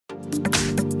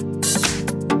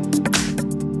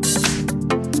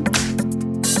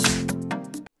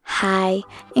Hi,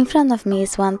 in front of me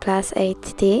is OnePlus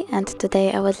 8T and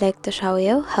today I would like to show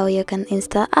you how you can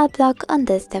install AdBlock on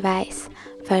this device.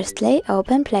 Firstly,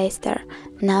 open Play Store.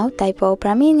 Now type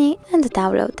Opera Mini and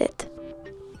download it.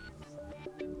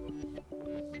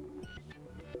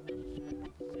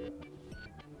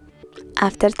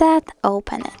 After that,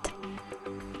 open it.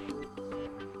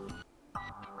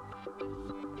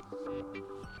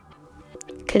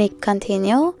 Click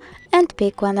Continue and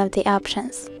pick one of the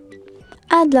options.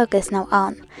 AdBlock is now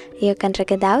on. You can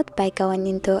check it out by going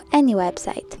into any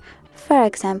website, for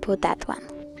example that one.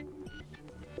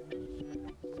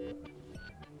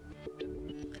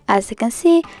 As you can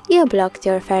see, you blocked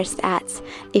your first ads.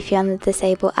 If you want to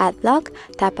disable AdBlock,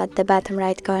 tap at the bottom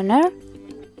right corner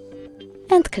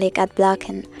and click Ad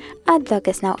Blocking. AdBlock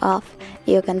is now off.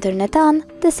 You can turn it on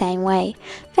the same way.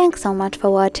 Thanks so much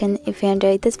for watching. If you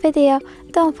enjoyed this video,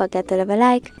 don't forget to leave a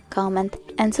like, comment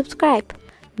and subscribe.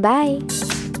 Bye!